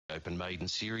Open maiden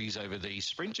series over the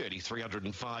sprint journey,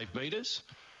 305 metres.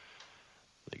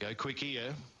 They go quick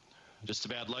here. Just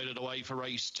about loaded away for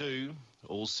race 2.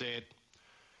 All set.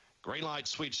 Green light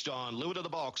switched on. Lure to the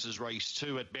box as race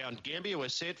 2 at Mt-Gambier. We're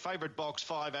set. Favourite box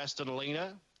 5, Aston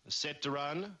Alina. Set to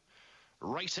run.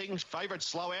 Racing, favourite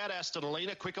slow out, Aston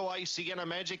Alina. Quick away, Sienna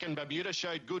Magic and Bermuda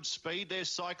showed good speed.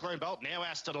 There's Cyclone Bolt. Now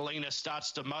Aston Alina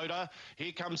starts to motor.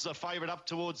 Here comes the favourite up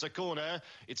towards the corner.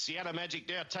 It's Sienna Magic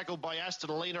now tackled by Aston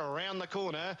Alina around the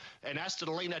corner. And Aston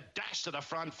Alina dashed to the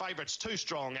front. Favourite's too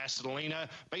strong. Aston Alina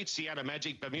beats Sienna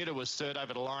Magic. Bermuda was third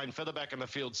over the line. Further back in the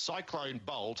field, Cyclone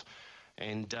Bolt.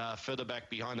 And further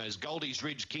back behind those, Goldie's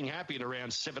Ridge, King Happy at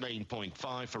around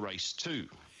 17.5 for race 2.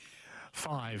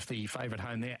 5, the favourite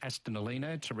home there, Aston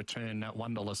Alina, to return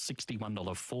 $1.60,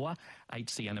 $1.04. 8,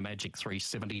 Sienna Magic,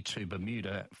 $3.72.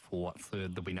 Bermuda for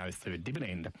third. There'll be no third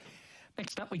dividend.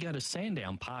 Next up, we go to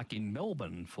Sandown Park in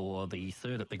Melbourne for the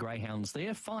third at the Greyhounds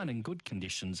there. Fine and good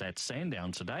conditions at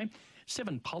Sandown today.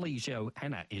 7, Polly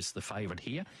Joanna is the favourite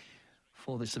here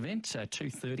for this event.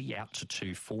 2:30 out to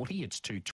 2:40. It's 2:20.